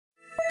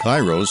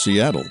Cairo,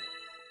 Seattle.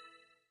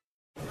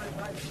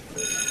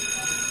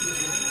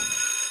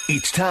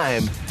 It's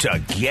time to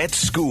get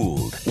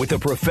schooled with the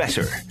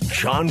professor,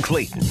 John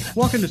Clayton.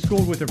 Welcome to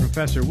Schooled with the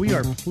Professor. We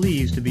are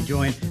pleased to be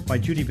joined by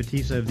Judy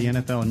Battista of the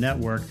NFL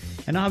Network.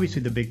 And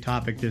obviously the big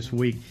topic this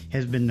week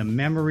has been the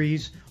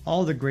memories,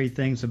 all the great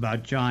things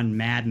about John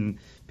Madden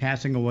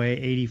passing away,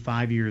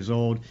 85 years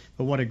old.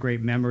 But what a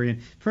great memory.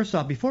 And first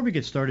off, before we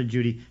get started,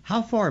 Judy,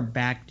 how far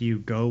back do you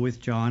go with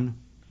John?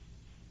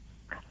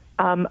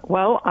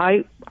 Well,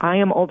 I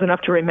am old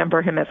enough to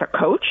remember him as a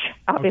coach.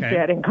 Obviously, Okay.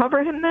 I didn't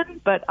cover him then,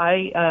 but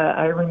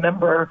I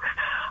remember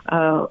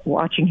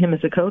watching him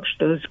as a coach,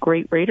 those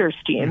great Raiders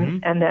teams,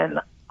 Mm-hmm. and then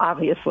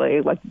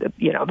obviously, like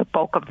the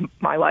bulk of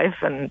my life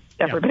and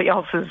everybody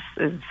else's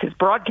is his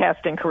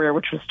broadcasting career,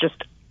 which was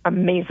just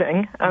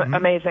amazing,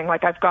 amazing.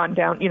 Like I've gone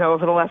down,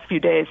 over the last few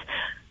days.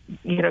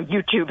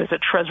 YouTube is a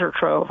treasure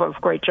trove of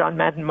great John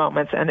Madden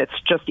moments, and it's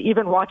just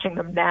even watching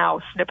them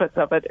now, snippets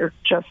of it are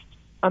just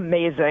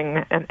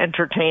amazing and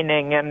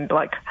entertaining, and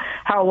like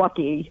how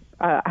lucky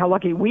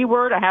we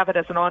were to have it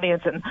as an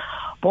audience, and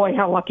boy,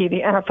 how lucky the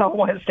NFL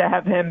was to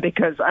have him,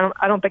 because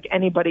I don't think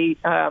anybody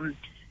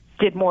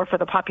did more for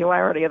the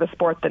popularity of the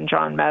sport than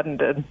John Madden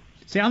did.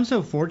 See, I'm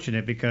so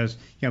fortunate because,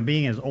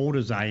 being as old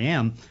as I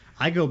am,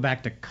 I go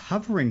back to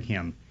covering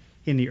him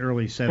in the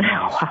early 70s.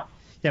 Wow.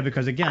 Yeah,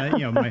 because again,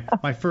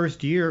 my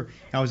first year,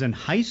 I was in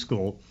high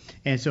school,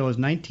 and so it was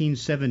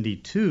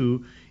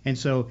 1972, and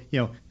so,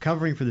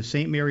 covering for the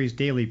St. Mary's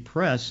Daily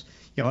Press,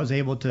 I was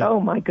able to Oh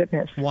my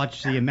goodness.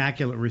 watch the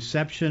Immaculate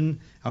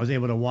Reception. I was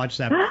able to watch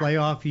that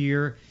playoff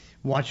year,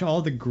 watch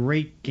all the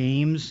great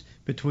games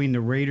between the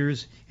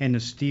Raiders and the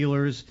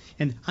Steelers.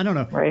 And I don't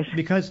know, Right.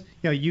 because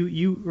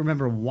you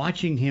remember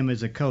watching him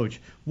as a coach.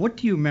 What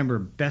do you remember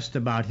best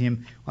about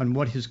him on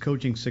what his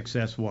coaching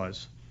success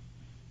was?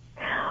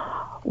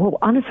 Well,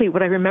 honestly,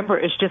 what I remember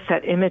is just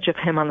that image of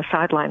him on the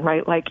sideline,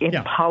 right? Like in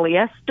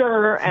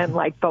polyester and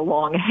like the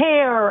long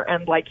hair,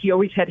 and like he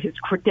always had his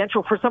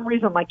credential for some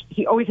reason. Like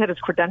he always had his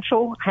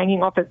credential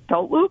hanging off his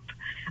belt loop.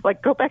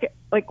 Like go back,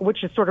 like,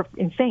 which is sort of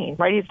insane,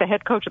 right? He's the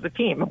head coach of the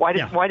team. Why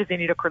does he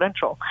need a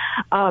credential?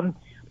 But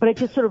I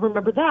just sort of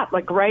remember that,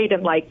 like, right,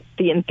 and like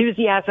the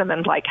enthusiasm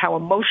and like how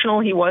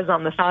emotional he was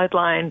on the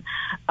sideline,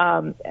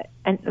 and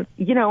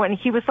and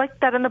he was like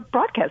that in the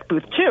broadcast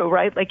booth too,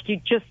 right? Like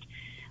you just.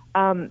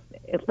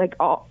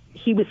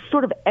 He was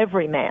sort of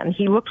every man.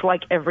 He looked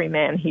like every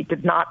man. He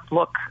did not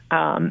look.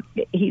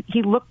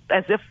 He looked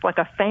as if like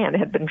a fan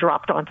had been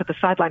dropped onto the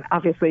sideline.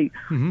 Obviously,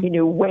 he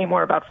knew way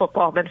more about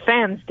football than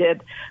fans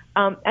did.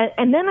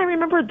 And then I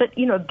remember that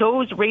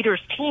those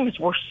Raiders teams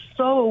were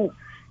so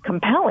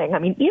compelling. I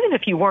mean, even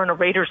if you weren't a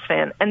Raiders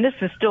fan, and this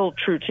is still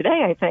true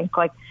today, I think,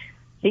 like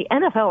the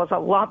NFL is a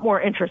lot more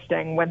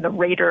interesting when the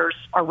Raiders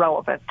are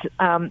relevant.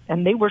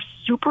 And they were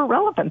super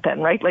relevant then,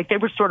 right? Like they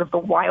were sort of the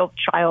wild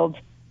child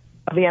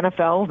of the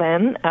NFL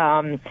then.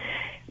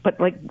 But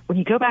like when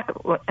you go back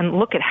and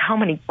look at how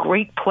many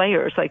great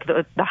players, like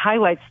the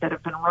highlights that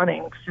have been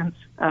running since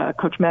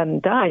Coach Madden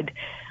died,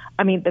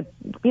 I mean,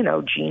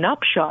 Gene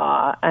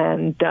Upshaw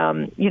and,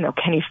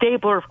 Kenny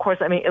Stabler, of course.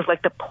 I mean, it's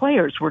like the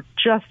players were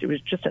it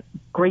was just a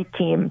great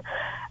team.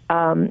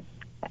 And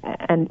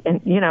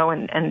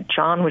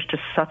John was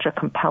just such a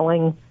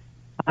compelling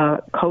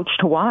coach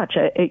to watch.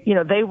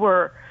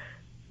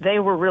 They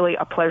were really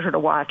a pleasure to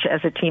watch as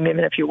a team,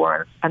 even if you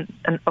weren't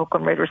an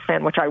Oakland Raiders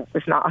fan, which I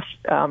was not.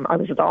 I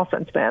was a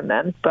Dolphins fan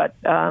then, but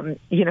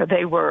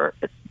they were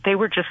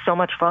just so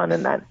much fun,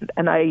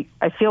 and I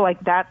feel like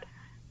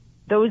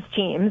those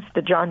teams,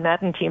 the John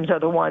Madden teams, are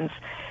the ones.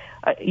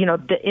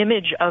 The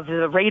image of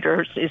the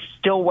Raiders is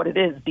still what it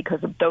is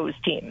because of those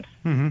teams.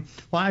 Mm-hmm.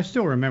 Well, I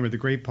still remember the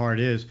great part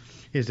is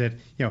that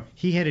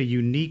he had a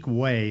unique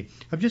way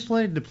of just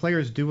letting the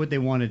players do what they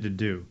wanted to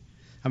do.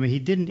 I mean, he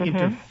didn't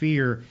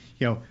interfere.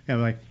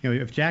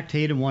 If Jack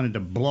Tatum wanted to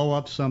blow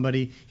up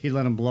somebody, he'd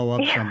let him blow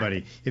up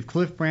somebody. If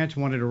Cliff Branch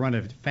wanted to run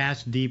a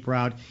fast, deep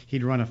route,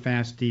 he'd run a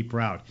fast, deep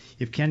route.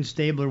 If Ken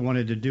Stabler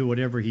wanted to do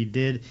whatever he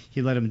did,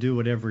 he let him do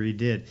whatever he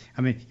did.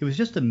 I mean, it was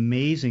just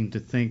amazing to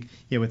think,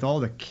 with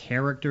all the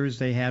characters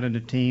they had on the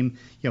team,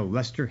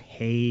 Lester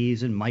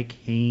Hayes and Mike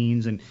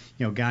Haynes and,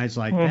 guys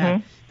like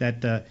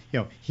that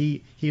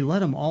he let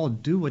them all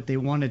do what they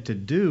wanted to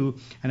do,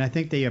 and I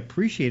think they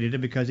appreciated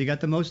it because he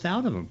got the most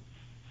out of them.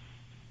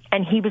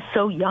 And he was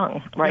so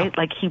young, right? Yeah.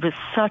 Like he was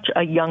such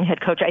a young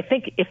head coach. I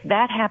think if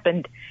that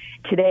happened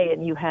today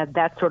and you had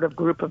that sort of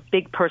group of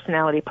big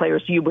personality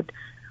players, you would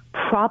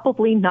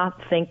probably not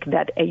think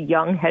that a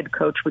young head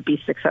coach would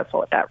be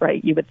successful at that,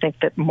 right? You would think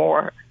that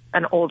more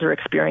an older,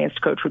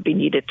 experienced coach would be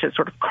needed to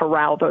sort of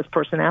corral those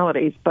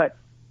personalities, but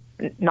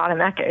not in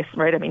that case,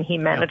 right? I mean, he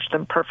managed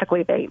them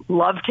perfectly. They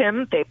loved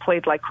him. They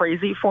played like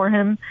crazy for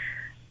him,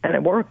 and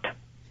it worked.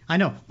 I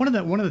know. One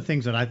of the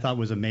things that I thought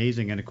was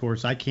amazing, and of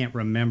course I can't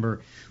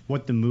remember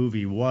what the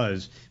movie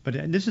was,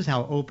 but this is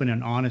how open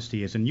and honest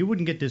he is, and you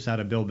wouldn't get this out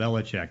of Bill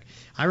Belichick.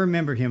 I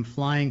remember him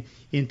flying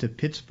into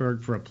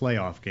Pittsburgh for a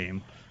playoff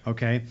game,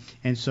 Okay,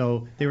 and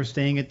so they were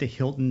staying at the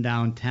Hilton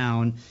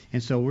downtown,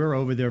 and so we're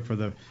over there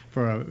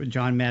for a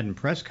John Madden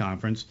press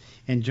conference,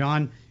 and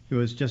John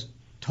was just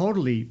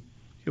totally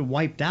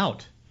wiped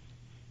out,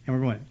 and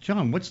we're going,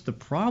 John, what's the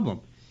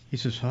problem? He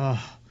says,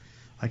 oh,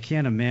 I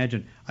can't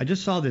imagine. I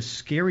just saw this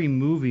scary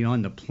movie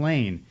on the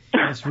plane.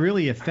 It's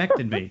really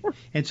affected me.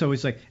 And so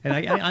he's like, and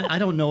I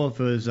don't know if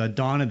it was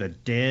Dawn of the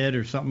Dead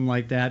or something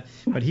like that,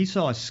 but he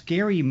saw a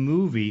scary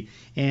movie,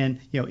 and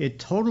it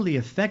totally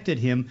affected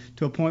him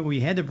to a point where he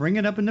had to bring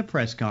it up in the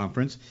press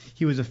conference.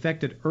 He was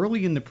affected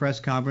early in the press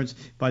conference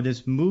by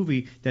this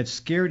movie that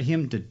scared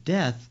him to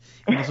death.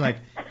 And it's like,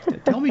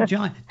 tell me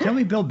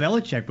Bill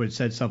Belichick would have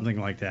said something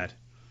like that.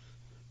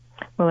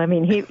 Well, I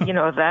mean, he,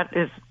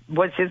 that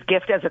was his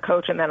gift as a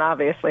coach, and then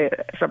obviously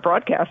as a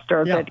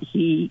broadcaster, that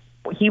he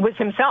was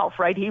himself,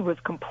 right? He was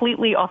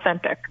completely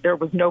authentic. There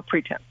was no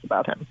pretense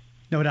about him.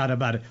 No doubt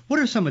about it. What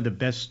are some of the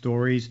best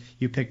stories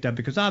you picked up?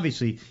 Because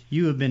obviously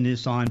you have been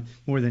this on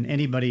more than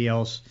anybody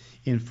else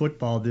in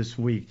football this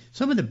week.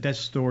 Some of the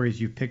best stories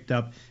you picked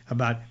up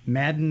about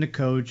Madden the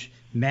coach,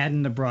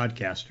 Madden the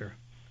broadcaster.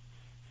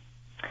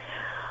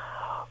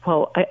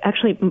 Well,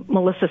 actually,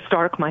 Melissa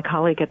Stark, my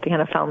colleague at the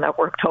NFL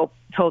Network, told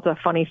a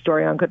funny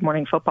story on Good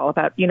Morning Football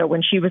about,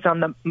 when she was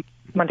on the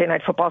Monday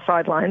Night Football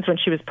sidelines, when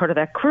she was part of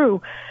that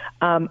crew,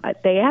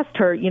 they asked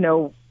her,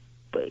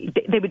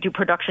 they would do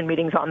production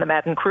meetings on the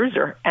Madden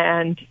Cruiser.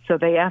 And so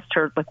they asked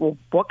her, like, well,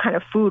 what kind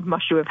of food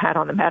must you have had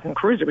on the Madden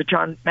Cruiser with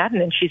John Madden?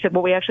 And she said,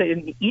 well, we actually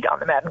didn't eat on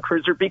the Madden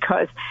Cruiser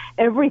because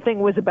everything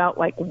was about,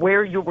 like,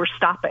 where you were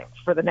stopping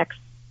for the next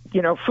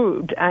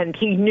food. And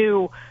he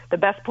knew the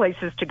best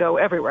places to go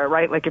everywhere,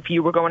 right? Like if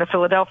you were going to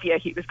Philadelphia,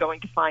 he was going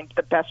to find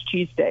the best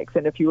cheesesteaks.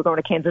 And if you were going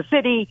to Kansas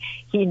City,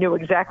 he knew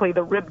exactly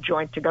the rib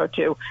joint to go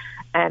to.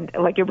 And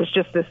like it was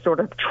just this sort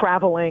of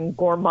traveling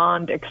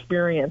gourmand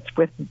experience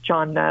with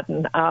John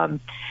Madden. And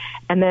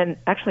then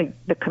actually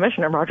the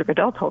commissioner, Roger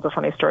Goodell, told a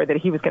funny story that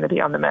he was going to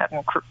be on the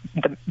Madden,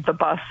 the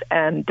bus.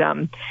 And,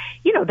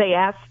 they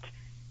asked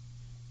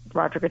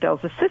Roger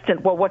Goodell's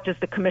assistant, well, what does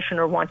the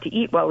commissioner want to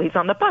eat while he's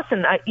on the bus?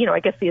 And, I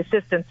guess the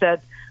assistant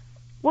said,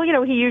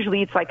 well, he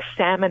usually eats like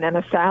salmon and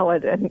a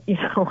salad. And,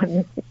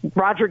 and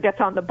Roger gets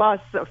on the bus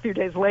a few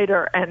days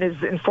later and is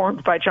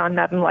informed by John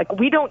Madden, like,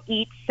 we don't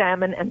eat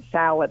salmon and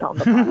salad on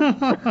the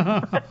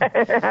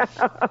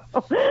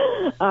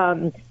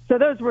bus. So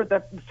those were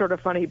the sort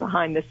of funny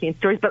behind the scenes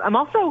stories. But I'm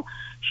also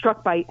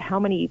struck by how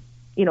many,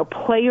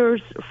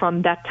 players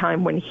from that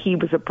time when he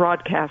was a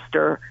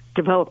broadcaster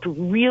developed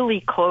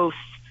really close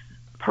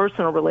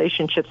personal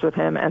relationships with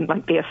him and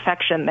like the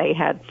affection they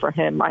had for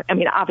him. I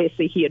mean,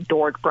 obviously he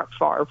adored Brett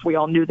Favre. We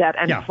all knew that.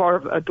 And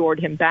Favre adored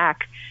him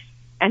back.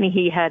 And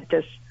he had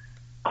this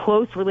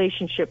close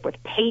relationship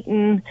with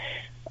Peyton.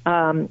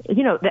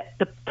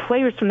 The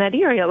players from that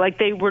area, like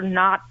they were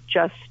not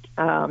just,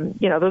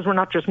 those were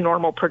not just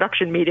normal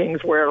production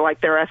meetings where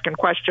like they're asking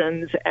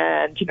questions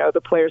and,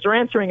 the players are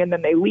answering and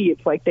then they leave.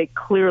 Like they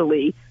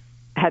clearly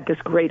had this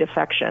great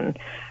affection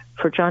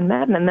for John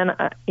Madden. And then,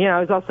 I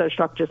was also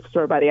struck just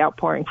sort of by the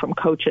outpouring from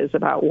coaches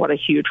about what a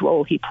huge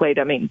role he played.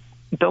 I mean,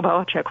 Bill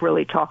Belichick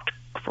really talked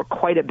for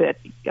quite a bit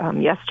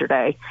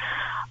yesterday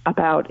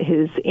about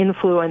his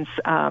influence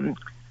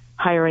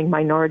hiring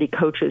minority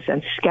coaches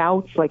and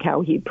scouts, like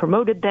how he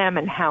promoted them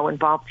and how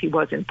involved he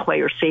was in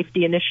player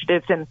safety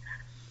initiatives. And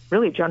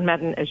really, John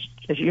Madden,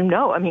 as you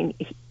know, I mean,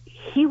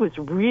 he was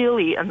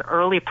really an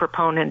early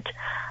proponent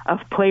of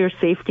player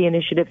safety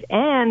initiatives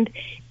and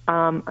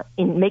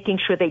in making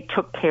sure they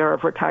took care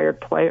of retired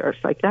players.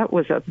 Like that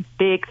was a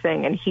big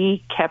thing, and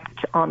he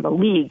kept on the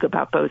league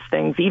about those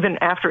things even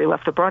after he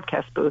left the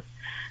broadcast booth.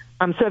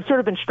 So I've sort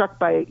of been struck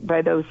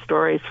by those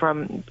stories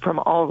from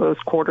all those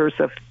quarters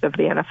of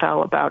the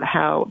NFL about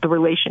how the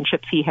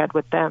relationships he had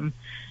with them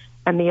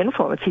and the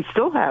influence he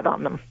still had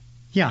on them.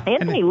 Yeah,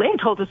 Anthony Lynn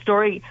told a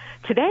story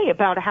today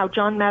about how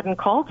John Madden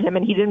called him,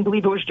 and he didn't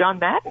believe it was John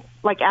Madden.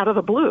 Like out of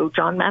the blue,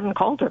 John Madden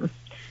called him.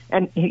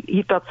 And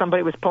he thought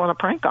somebody was pulling a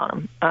prank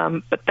on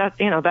him. But that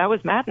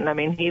was Madden. I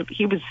mean,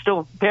 he was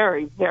still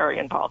very, very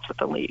involved with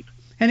the league.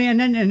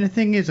 And the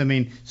thing is, I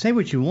mean, say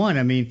what you want.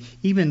 I mean,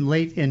 even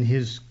late in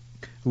his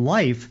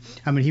life,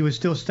 I mean, he was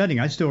still studying.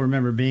 I still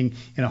remember being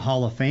in a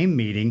Hall of Fame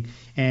meeting,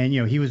 and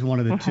he was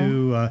one of the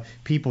two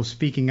people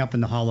speaking up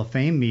in the Hall of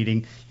Fame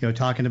meeting,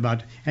 talking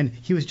about, and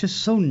he was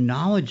just so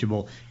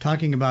knowledgeable,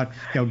 talking about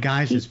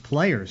guys as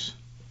players.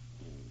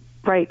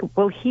 Right.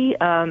 Well,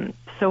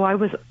 so I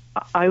was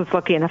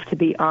lucky enough to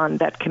be on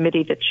that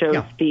committee that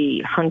chose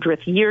the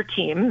 100th year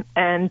team.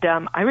 And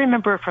I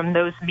remember from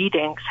those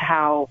meetings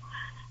how,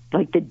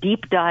 like, the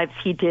deep dives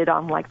he did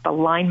on, like, the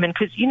linemen.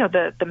 Because,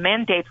 the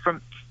mandate for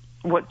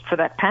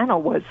that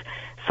panel was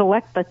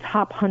select the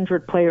top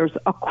 100 players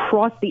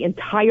across the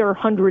entire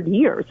 100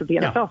 years of the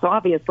NFL. Yeah. So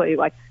obviously,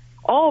 like,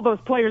 all those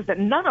players that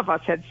none of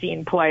us had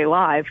seen play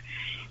live.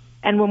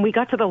 And when we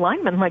got to the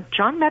linemen, like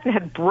John Madden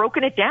had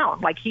broken it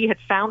down. Like he had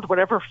found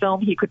whatever film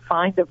he could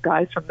find of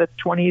guys from the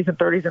 20s and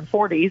 30s and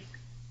 40s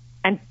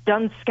and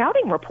done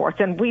scouting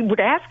reports. And we would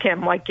ask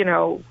him, like,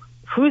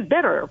 who's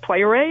better,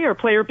 player A or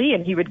player B?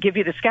 And he would give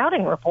you the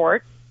scouting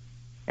report.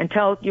 and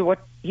tell you what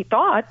he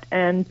thought.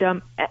 And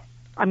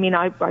I mean,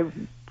 I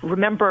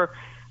remember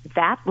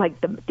that, like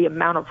the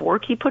amount of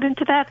work he put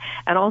into that,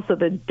 and also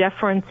the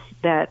deference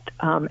that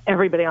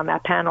everybody on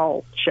that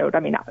panel showed. I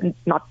mean,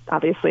 not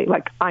obviously,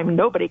 like, I'm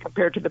nobody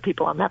compared to the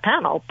people on that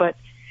panel, but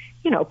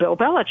Bill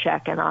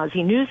Belichick and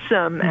Ozzie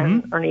Newsome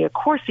and Ernie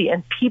Accorsi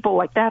and people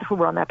like that who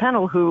were on that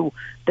panel, who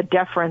the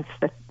deference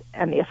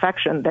and the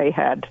affection they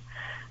had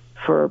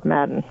for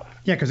Madden.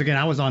 Yeah, because again,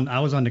 I was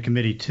on the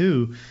committee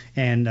too,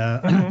 and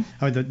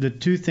the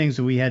two things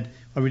that we had.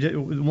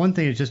 One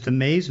thing that just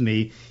amazed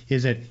me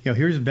is that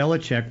here's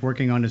Belichick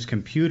working on his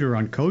computer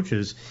on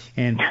coaches,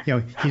 and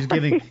he's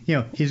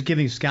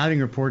giving scouting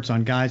reports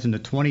on guys in the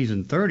 20s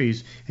and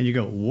 30s, and you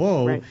go,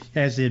 whoa, right.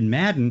 As did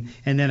Madden.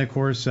 And then of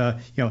course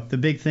the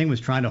big thing was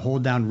trying to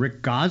hold down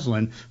Rick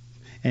Goslin,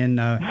 and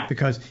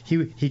because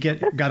he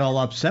got all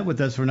upset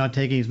with us for not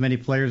taking as many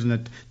players in the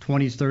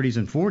 20s, 30s,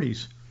 and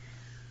 40s.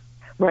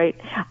 Right.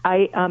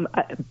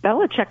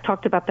 Belichick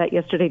talked about that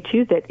yesterday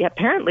too. That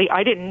apparently,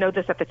 I didn't know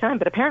this at the time,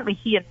 but apparently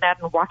he and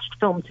Madden watched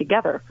film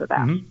together for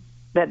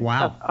that.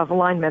 Wow. Of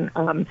linemen,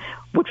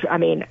 which, I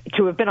mean,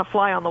 to have been a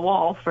fly on the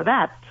wall for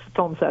that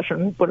film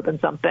session would have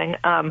been something.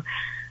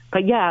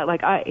 But yeah,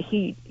 like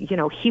he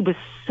was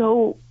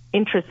so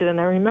interested, and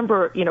I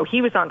remember,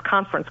 he was on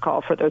conference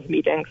call for those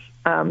meetings,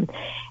 and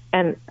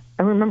I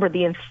remember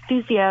the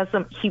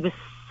enthusiasm. He was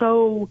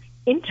so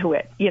into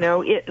it,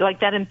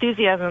 like that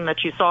enthusiasm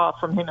that you saw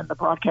from him in the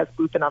broadcast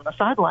booth and on the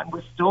sideline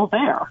was still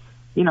there.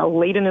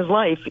 Late in his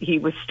life, he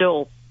was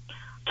still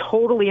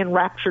totally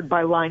enraptured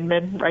by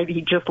linemen, right?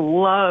 He just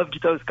loved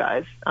those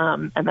guys,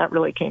 and that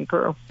really came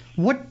through.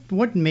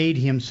 What made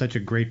him such a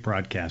great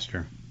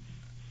broadcaster?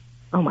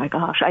 Oh my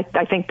gosh,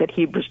 I think that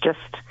he was just,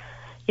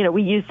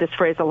 we use this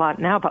phrase a lot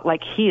now, but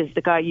like, he is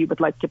the guy you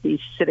would like to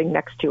be sitting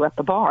next to at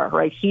the bar,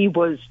 right? He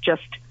was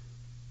just,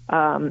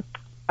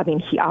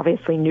 he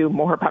obviously knew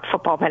more about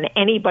football than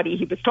anybody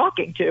he was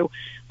talking to,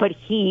 but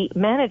he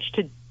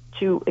managed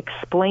to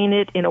explain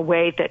it in a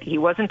way that he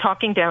wasn't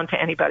talking down to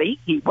anybody.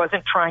 He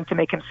wasn't trying to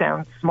make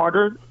himself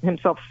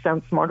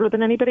sound smarter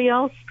than anybody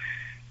else.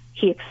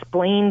 He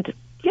explained,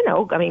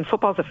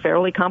 football's a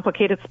fairly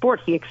complicated sport.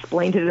 He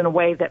explained it in a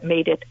way that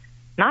made it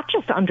not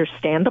just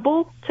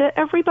understandable to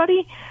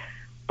everybody,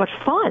 but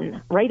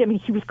fun, right? I mean,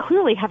 he was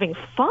clearly having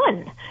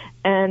fun,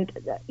 and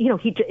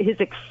his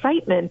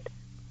excitement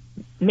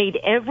made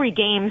every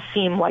game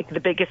seem like the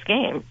biggest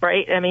game,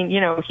 right? I mean,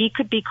 he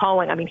could be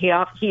calling. I mean, he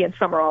and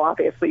Summerall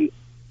obviously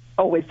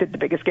always did the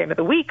biggest game of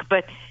the week,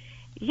 but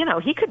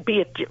he could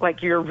be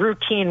like your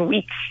routine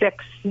week 6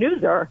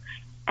 snoozer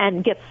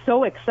and get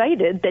so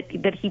excited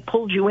that he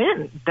pulled you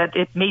in, that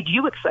it made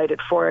you excited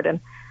for it. And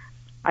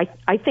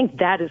I think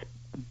that is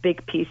a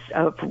big piece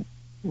of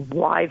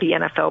why the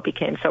NFL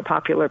became so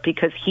popular,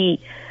 because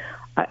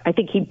I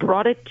think he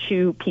brought it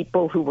to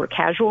people who were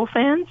casual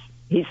fans.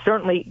 He's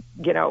certainly,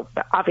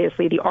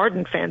 obviously the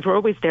ardent fans were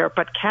always there,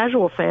 but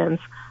casual fans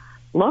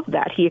loved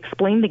that. He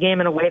explained the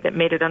game in a way that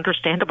made it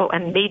understandable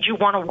and made you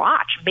want to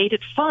watch, made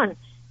it fun.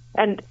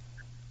 And,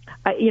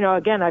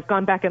 again, I've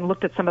gone back and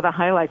looked at some of the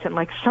highlights, and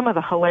like some of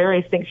the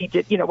hilarious things he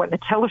did, when the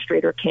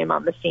telestrator came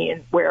on the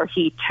scene, where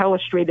he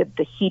telestrated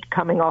the heat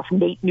coming off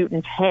Nate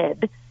Newton's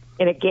head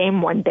in a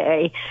game one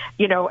day,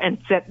 and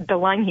the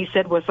line he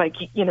said was like,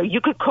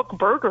 you could cook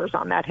burgers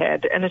on that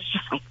head. And it's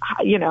just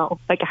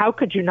like, how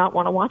could you not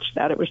want to watch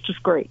that? It was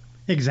just great.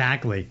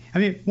 Exactly. I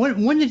mean,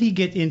 when did he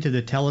get into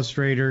the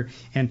telestrator,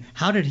 and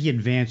how did he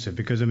advance it?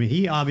 Because,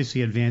 he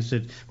obviously advanced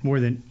it more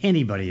than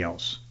anybody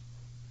else.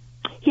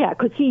 Yeah,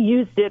 because he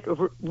used it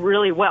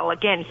really well.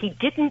 Again,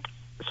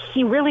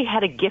 he really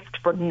had a gift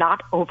for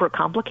not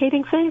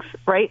overcomplicating things,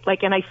 right?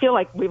 Like, and I feel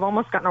like we've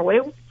almost gotten away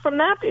from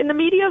that in the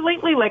media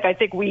lately. Like, I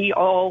think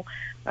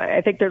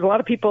there's a lot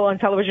of people on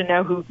television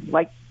now who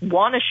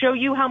want to show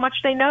you how much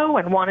they know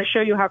and want to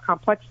show you how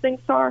complex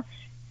things are.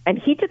 And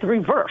he did the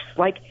reverse.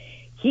 Like,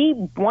 he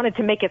wanted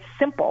to make it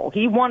simple.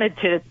 He wanted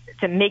to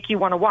make you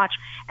want to watch.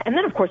 And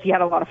then, of course, he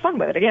had a lot of fun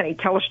with it. Again, he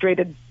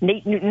telestrated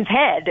Nate Newton's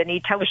head, and he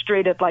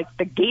telestrated,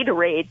 the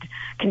Gatorade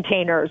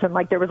containers. And,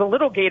 there was a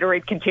little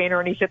Gatorade container,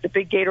 and he said the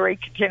big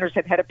Gatorade containers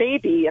had a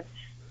baby. And,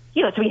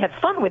 so he had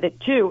fun with it,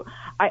 too.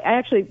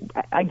 I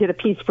did a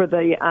piece for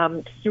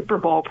the Super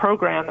Bowl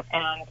program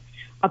and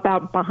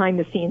about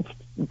behind-the-scenes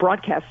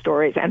broadcast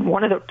stories. And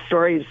one of the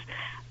stories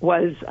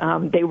was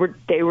they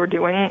were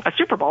doing a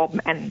Super Bowl,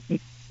 and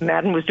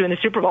Madden was doing the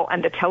Super Bowl,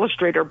 and the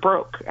telestrator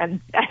broke.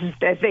 And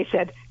as they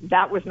said,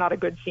 that was not a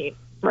good scene,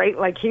 right?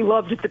 Like, he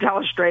loved the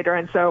telestrator.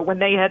 And so when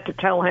they had to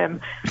tell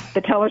him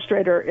the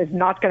telestrator is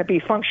not going to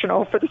be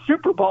functional for the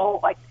Super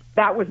Bowl,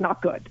 that was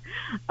not good.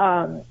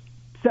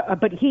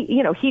 But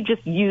he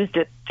just used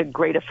it to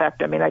great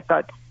effect. I mean, I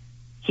thought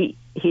he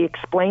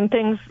explained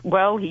things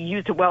well, he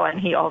used it well, and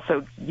he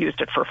also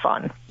used it for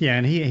fun. Yeah,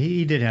 and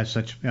he did have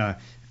such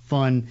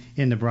fun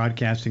in the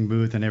broadcasting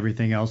booth and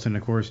everything else. And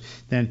of course,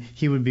 then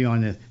he would be on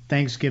the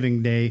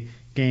Thanksgiving Day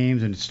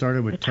games, and it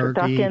started with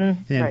turkey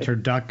and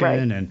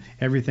turducken and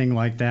everything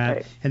like that.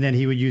 Right. And then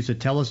he would use the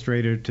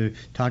telestrator to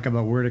talk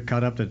about where to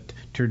cut up the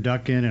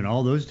turducken and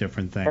all those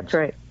different things. That's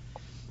right.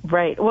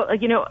 Right. Well,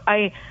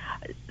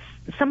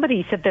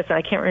 somebody said this, and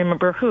I can't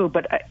remember who,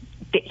 but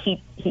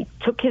he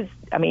took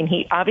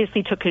he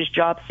obviously took his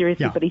job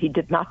seriously, but he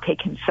did not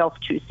take himself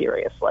too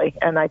seriously.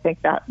 And I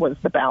think that was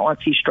the balance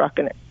he struck,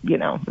 and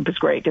it was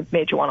great. It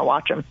made you want to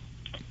watch him.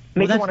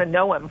 Made you want to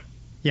know him.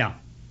 Yeah.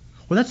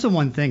 Well, that's the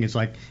one thing. It's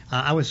like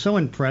I was so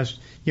impressed.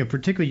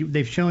 Particularly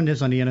they've shown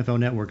this on the NFL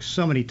Network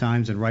so many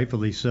times, and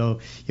rightfully so.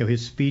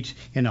 His speech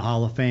in the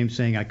Hall of Fame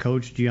saying, "I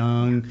coached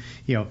young.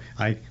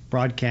 I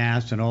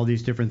broadcast and all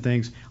these different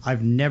things.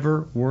 I've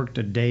never worked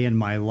a day in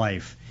my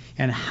life."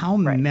 And how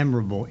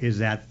memorable is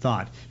that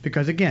thought?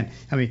 Because again,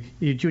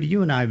 Judy,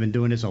 you and I have been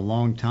doing this a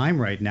long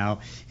time right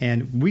now,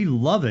 and we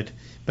love it.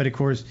 But of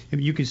course,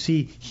 you can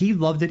see he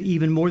loved it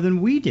even more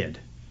than we did.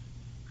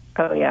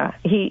 Oh yeah,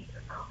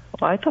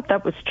 Well, I thought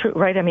that was true,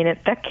 right?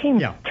 That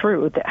came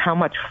through, that how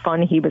much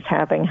fun he was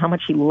having, how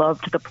much he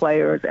loved the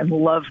players and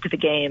loved the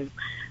game.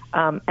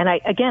 And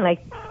I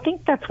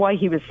think that's why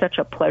he was such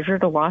a pleasure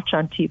to watch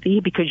on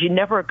TV, because you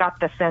never got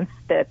the sense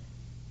that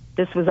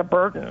this was a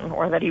burden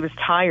or that he was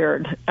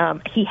tired.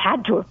 He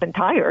had to have been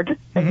tired.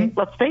 Mm-hmm.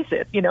 Let's face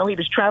it, he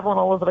was traveling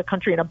all over the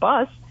country in a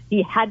bus.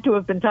 He had to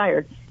have been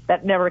tired.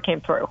 That never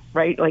came through,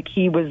 right? Like,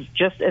 he was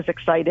just as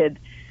excited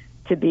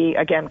to be,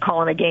 again,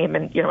 calling a game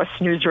and, a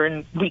snoozer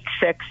in week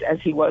 6 as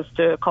he was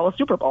to call a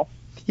Super Bowl.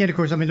 Yeah, and of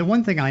course, the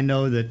one thing I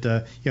know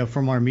that,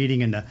 from our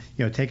meeting and,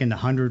 taking the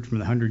 100 from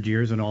the 100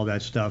 years and all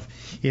that stuff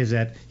is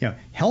that,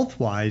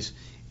 health-wise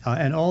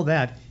and all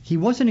that, he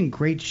wasn't in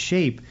great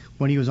shape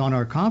when he was on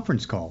our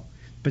conference call.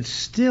 But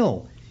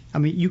still,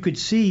 you could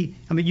see,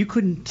 you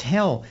couldn't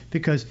tell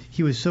because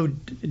he was so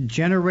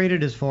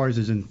generated as far as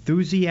his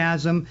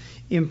enthusiasm,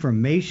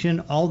 information,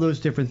 all those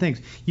different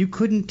things. You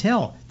couldn't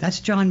tell. That's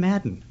John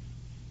Madden.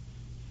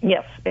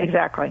 Yes,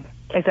 exactly.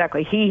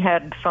 He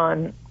had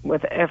fun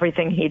with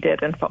everything he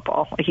did in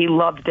football. He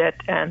loved it,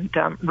 and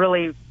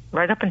really,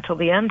 right up until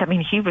the end,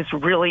 he was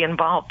really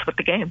involved with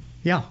the game.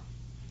 Yeah,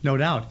 no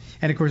doubt.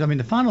 And of course,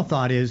 the final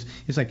thought is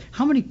like,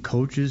 how many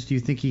coaches do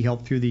you think he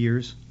helped through the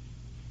years?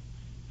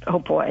 Oh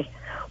boy.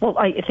 Well,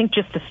 I think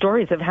just the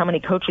stories of how many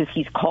coaches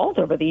he's called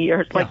over the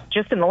years,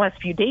 just in the last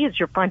few days,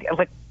 you're finding,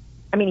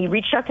 he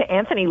reached out to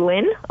Anthony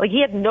Lynn. He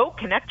had no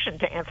connection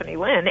to Anthony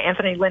Lynn.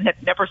 Anthony Lynn had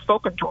never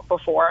spoken to him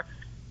before.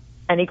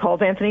 And he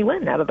calls Anthony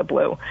Lynn out of the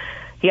blue.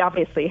 He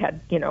obviously had,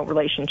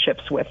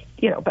 relationships with,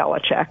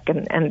 Belichick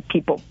and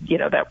people,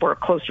 that were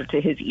closer to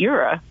his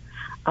era.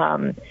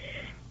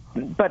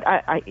 But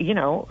I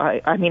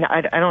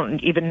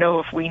don't even know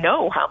if we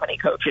know how many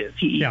coaches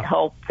he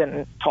helped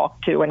and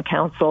talked to and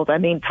counseled.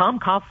 Tom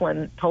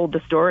Coughlin told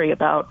the story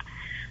about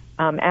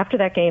after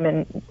that game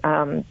in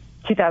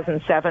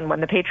 2007 when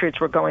the Patriots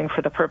were going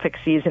for the perfect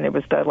season. It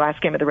was the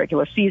last game of the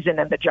regular season,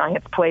 and the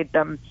Giants played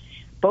them.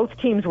 Both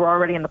teams were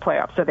already in the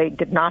playoffs, so they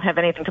did not have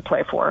anything to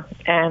play for.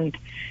 And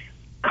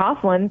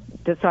Coughlin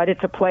decided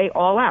to play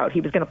all out.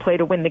 He was going to play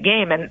to win the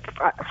game. And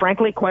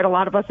frankly, quite a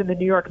lot of us in the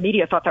New York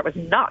media thought that was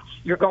nuts.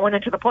 You're going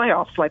into the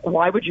playoffs.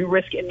 Why would you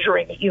risk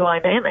injuring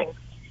Eli Manning?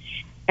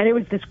 And it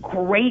was this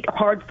great,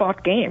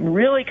 hard-fought game,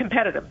 really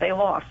competitive. They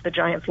lost. The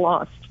Giants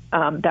lost.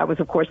 That was,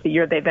 of course, the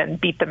year they then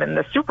beat them in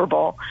the Super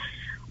Bowl.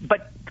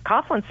 But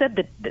Coughlin said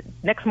that the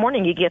next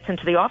morning he gets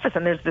into the office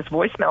and there's this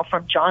voicemail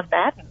from John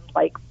Madden,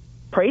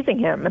 praising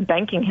him and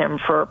thanking him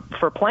for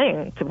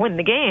playing to win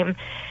the game.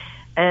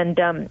 And,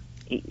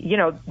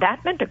 that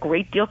meant a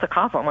great deal to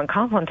Coughlin. When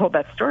Coughlin told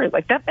that story,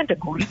 that meant a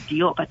great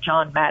deal that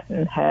John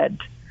Madden had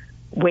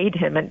weighed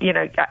him. And,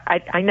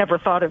 I never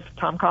thought of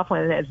Tom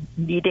Coughlin as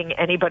needing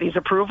anybody's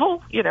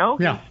approval.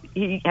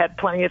 He had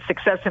plenty of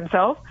success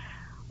himself.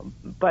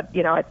 But,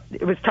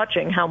 it was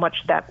touching how much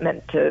that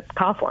meant to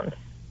Coughlin.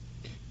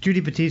 Judy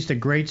Battista,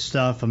 great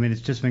stuff. It's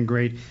just been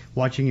great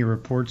watching your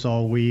reports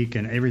all week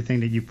and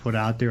everything that you put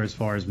out there as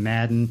far as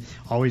Madden.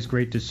 Always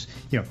great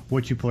to,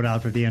 what you put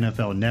out for the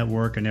NFL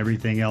Network and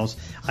everything else.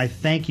 I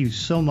thank you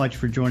so much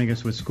for joining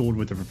us with Schooled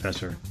with the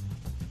Professor.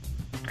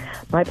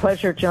 My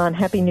pleasure, John.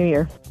 Happy New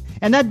Year.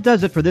 And that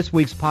does it for this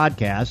week's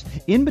podcast.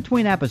 In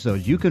between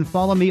episodes, you can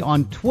follow me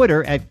on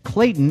Twitter at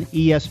Clayton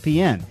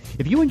ESPN.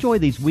 If you enjoy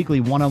these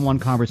weekly one-on-one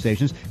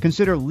conversations,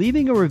 consider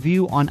leaving a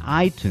review on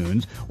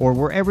iTunes or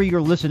wherever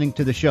you're listening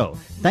to the show.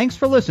 Thanks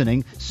for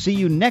listening. See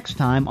you next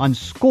time on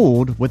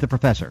Schooled with the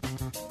Professor.